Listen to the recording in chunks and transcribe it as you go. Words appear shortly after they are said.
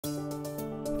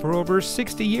For over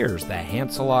 60 years, the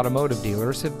Hansel Automotive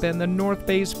Dealers have been the North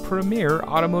Bay's premier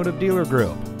automotive dealer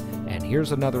group. And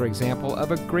here's another example of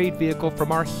a great vehicle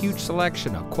from our huge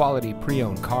selection of quality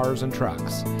pre-owned cars and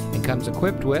trucks. And comes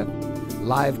equipped with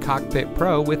Live Cockpit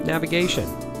Pro with navigation,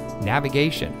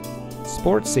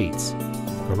 sports seats,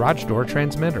 garage door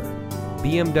transmitter,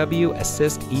 BMW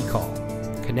Assist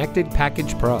eCall, Connected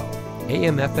Package Pro,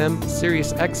 AM/FM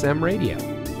Sirius XM radio,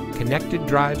 Connected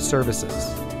Drive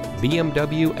Services,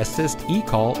 BMW Assist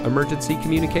eCall emergency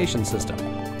communication system,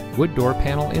 wood door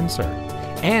panel insert,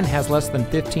 and has less than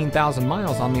 15,000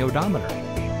 miles on the odometer.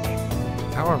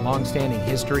 Our long-standing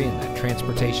history in the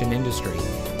transportation industry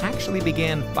actually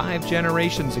began 5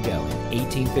 generations ago in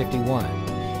 1851,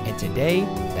 and today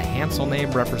the Hansel name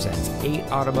represents 8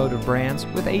 automotive brands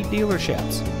with 8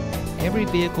 dealerships. Every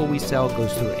vehicle we sell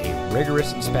goes through a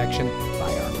rigorous inspection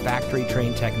by our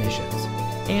factory-trained technicians.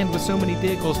 And with so many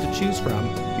vehicles to choose from,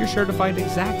 you're sure to find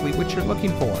exactly what you're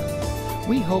looking for.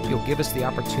 We hope you'll give us the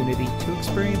opportunity to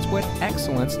experience what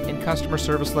excellence in customer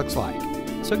service looks like.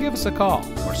 So give us a call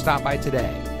or stop by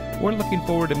today. We're looking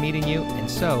forward to meeting you, and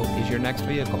so is your next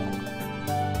vehicle.